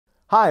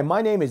Hi,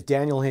 my name is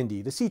Daniel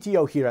Hindi, the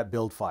CTO here at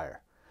BuildFire.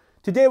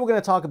 Today we're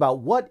going to talk about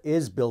what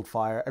is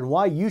BuildFire and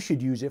why you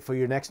should use it for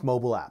your next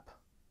mobile app.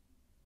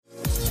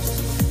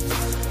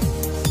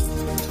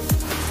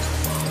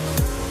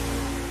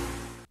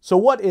 So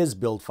what is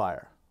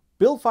BuildFire?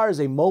 BuildFire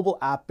is a mobile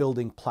app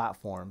building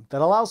platform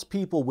that allows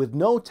people with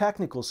no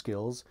technical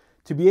skills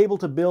to be able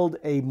to build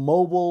a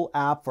mobile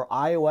app for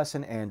iOS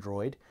and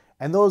Android,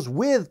 and those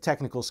with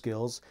technical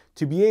skills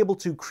to be able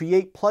to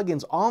create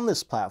plugins on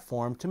this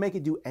platform to make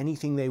it do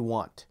anything they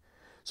want.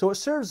 So it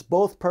serves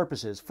both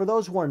purposes. For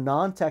those who are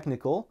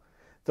non-technical,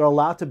 they're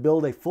allowed to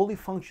build a fully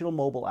functional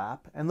mobile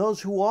app, and those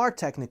who are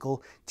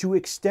technical to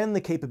extend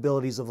the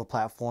capabilities of the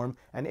platform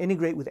and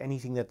integrate with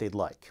anything that they'd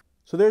like.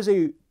 So there's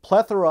a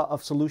plethora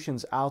of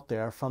solutions out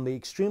there, from the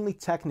extremely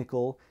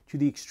technical to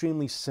the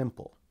extremely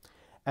simple.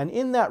 And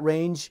in that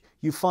range,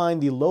 you find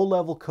the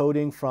low-level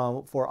coding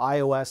for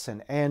iOS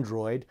and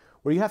Android,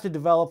 where you have to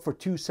develop for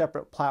two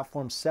separate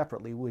platforms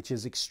separately, which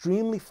is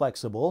extremely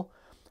flexible,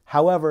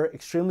 however,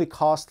 extremely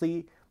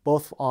costly,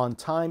 both on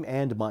time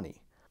and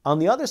money. On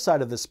the other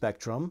side of the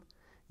spectrum,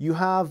 you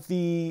have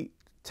the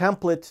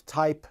template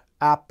type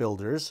app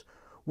builders,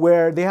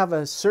 where they have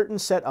a certain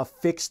set of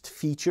fixed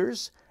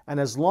features, and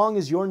as long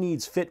as your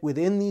needs fit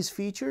within these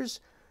features,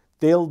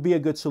 they'll be a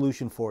good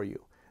solution for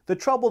you. The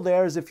trouble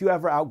there is if you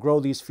ever outgrow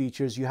these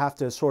features, you have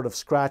to sort of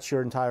scratch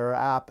your entire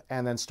app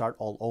and then start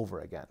all over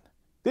again.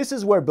 This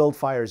is where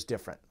BuildFire is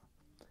different.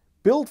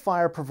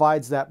 BuildFire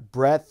provides that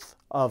breadth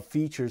of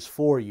features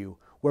for you,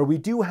 where we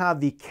do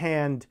have the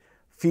canned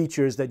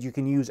features that you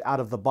can use out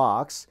of the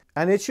box,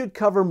 and it should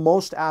cover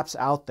most apps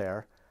out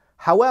there.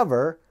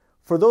 However,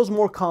 for those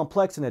more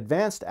complex and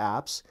advanced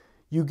apps,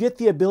 you get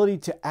the ability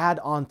to add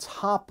on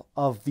top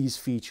of these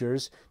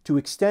features to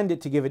extend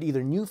it to give it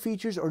either new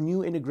features or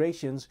new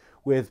integrations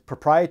with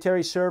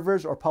proprietary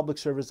servers or public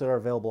servers that are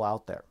available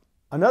out there.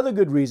 Another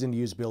good reason to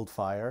use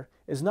BuildFire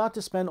is not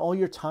to spend all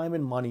your time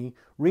and money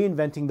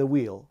reinventing the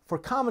wheel. For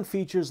common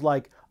features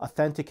like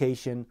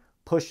authentication,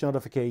 push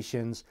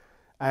notifications,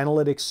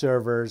 analytics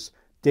servers,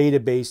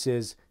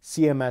 databases,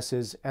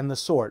 CMSs, and the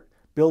sort,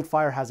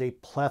 BuildFire has a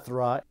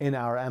plethora in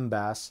our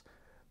MBAS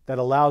that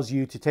allows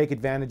you to take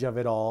advantage of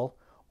it all,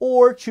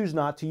 or choose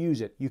not to use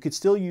it. You could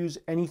still use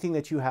anything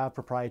that you have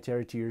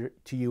proprietary to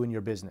you and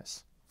your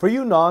business. For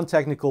you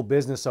non-technical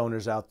business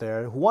owners out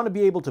there who want to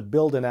be able to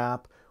build an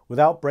app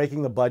without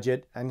breaking the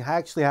budget and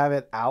actually have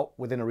it out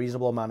within a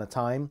reasonable amount of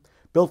time,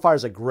 BuildFire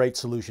is a great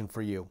solution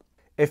for you.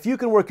 If you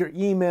can work your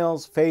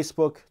emails,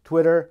 Facebook,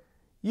 Twitter,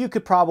 you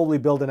could probably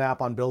build an app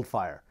on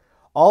BuildFire.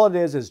 All it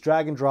is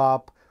drag and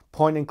drop,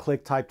 point and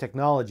click type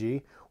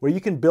technology where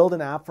you can build an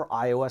app for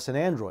iOS and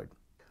Android.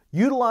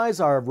 Utilize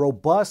our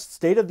robust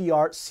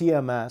state-of-the-art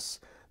CMS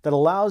that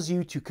allows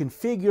you to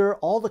configure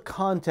all the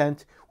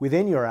content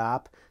within your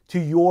app to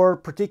your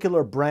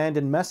particular brand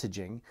and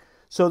messaging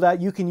so that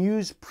you can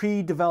use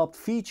pre-developed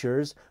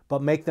features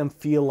but make them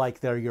feel like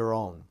they're your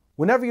own.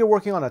 Whenever you're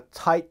working on a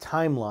tight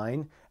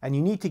timeline and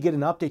you need to get an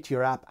update to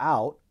your app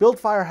out,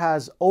 BuildFire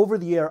has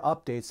over-the-air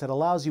updates that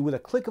allows you with a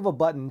click of a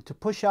button to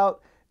push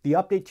out the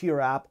update to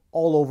your app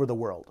all over the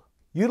world.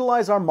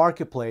 Utilize our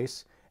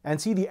marketplace and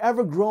see the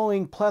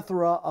ever-growing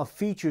plethora of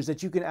features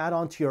that you can add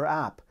onto your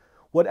app.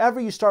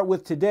 Whatever you start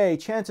with today,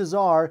 chances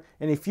are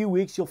in a few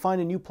weeks you'll find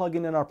a new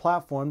plugin in our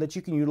platform that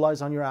you can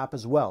utilize on your app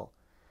as well.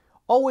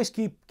 Always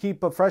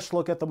keep a fresh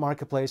look at the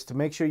marketplace to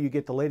make sure you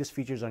get the latest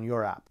features on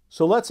your app.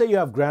 So let's say you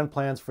have grand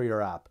plans for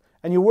your app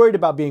and you're worried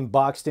about being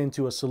boxed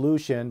into a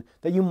solution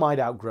that you might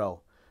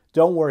outgrow.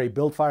 Don't worry,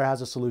 BuildFire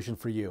has a solution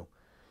for you.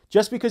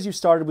 Just because you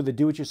started with a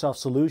do-it-yourself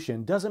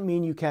solution doesn't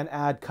mean you can't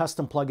add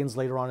custom plugins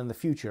later on in the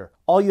future.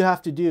 All you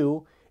have to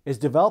do is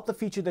develop the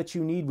feature that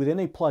you need within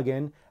a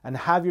plugin and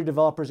have your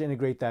developers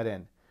integrate that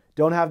in.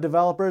 Don't have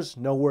developers?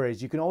 No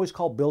worries. You can always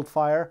call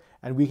BuildFire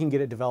and we can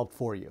get it developed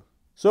for you.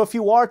 So if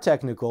you are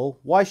technical,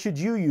 why should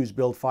you use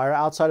BuildFire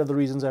outside of the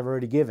reasons I've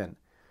already given?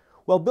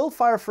 Well,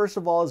 BuildFire, first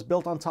of all, is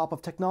built on top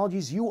of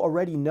technologies you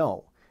already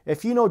know.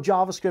 If you know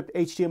JavaScript,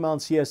 HTML,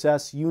 and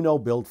CSS, you know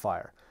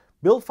BuildFire.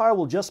 BuildFire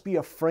will just be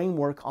a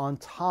framework on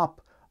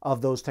top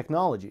of those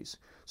technologies.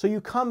 So you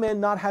come in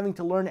not having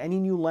to learn any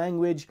new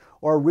language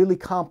or a really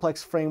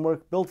complex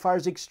framework. BuildFire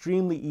is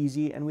extremely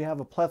easy, and we have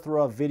a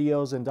plethora of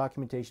videos and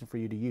documentation for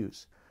you to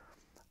use.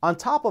 On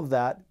top of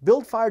that,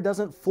 BuildFire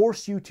doesn't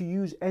force you to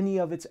use any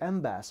of its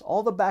MBAS.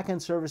 All the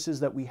backend services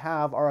that we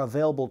have are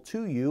available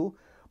to you,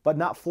 but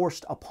not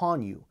forced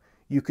upon you.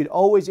 You could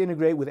always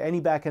integrate with any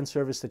backend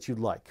service that you'd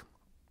like.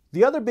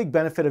 The other big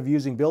benefit of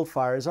using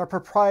BuildFire is our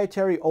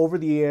proprietary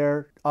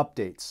over-the-air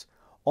updates.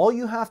 All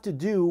you have to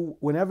do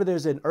whenever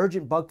there's an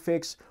urgent bug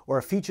fix or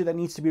a feature that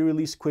needs to be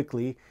released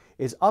quickly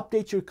is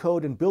update your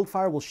code, and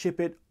BuildFire will ship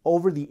it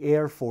over the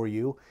air for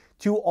you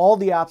to all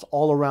the apps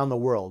all around the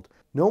world.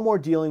 No more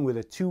dealing with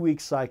a 2-week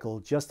cycle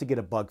just to get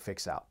a bug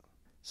fix out.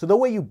 So the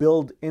way you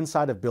build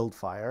inside of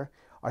BuildFire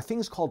are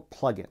things called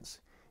plugins.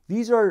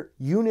 These are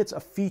units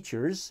of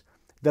features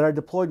that are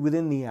deployed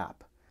within the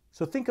app.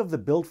 So think of the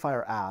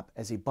BuildFire app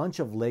as a bunch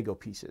of Lego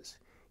pieces.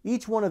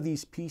 Each one of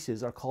these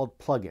pieces are called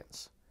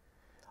plugins.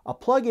 A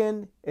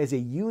plugin is a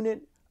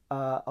unit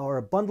or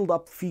a bundled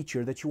up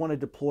feature that you want to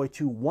deploy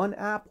to one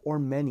app or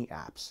many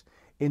apps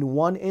in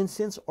one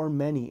instance or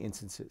many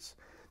instances.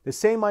 The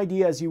same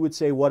idea as you would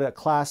say what a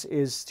class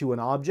is to an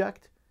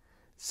object.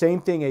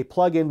 Same thing, a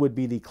plugin would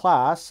be the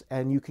class,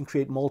 and you can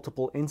create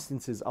multiple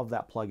instances of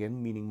that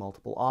plugin, meaning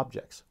multiple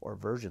objects or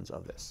versions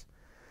of this.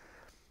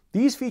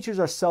 These features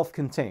are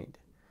self-contained.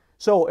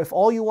 So if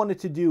all you wanted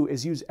to do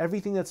is use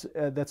everything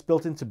that's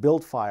built into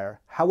BuildFire,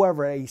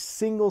 however, a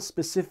single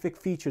specific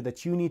feature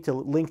that you need to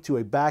link to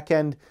a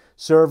backend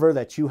server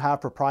that you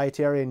have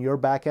proprietary in your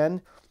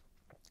backend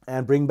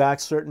and bring back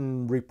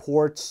certain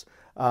reports,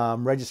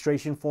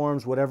 registration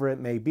forms, whatever it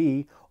may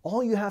be,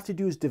 all you have to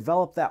do is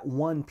develop that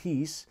one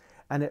piece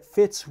and it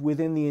fits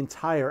within the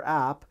entire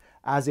app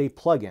as a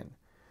plugin.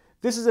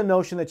 This is a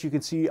notion that you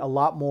can see a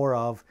lot more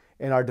of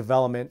in our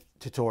development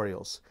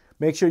tutorials.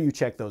 Make sure you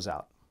check those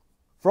out.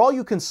 For all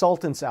you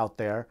consultants out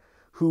there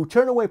who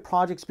turn away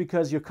projects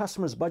because your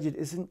customer's budget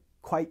isn't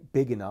quite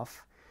big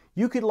enough,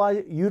 you could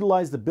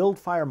utilize the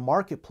BuildFire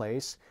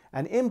marketplace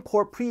and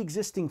import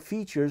pre-existing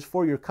features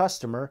for your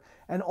customer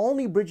and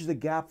only bridge the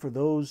gap for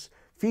those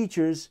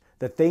features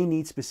that they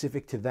need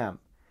specific to them.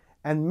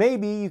 And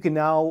maybe you can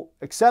now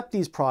accept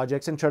these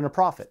projects and turn a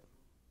profit.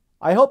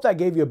 I hope that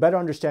gave you a better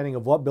understanding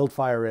of what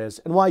BuildFire is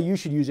and why you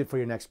should use it for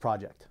your next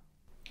project.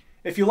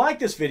 If you like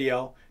this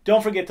video,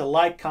 don't forget to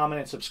like, comment,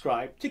 and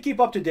subscribe to keep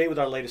up to date with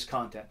our latest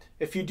content.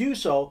 If you do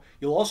so,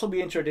 you'll also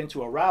be entered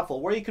into a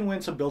raffle where you can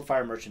win some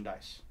BuildFire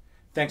merchandise.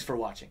 Thanks for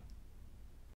watching.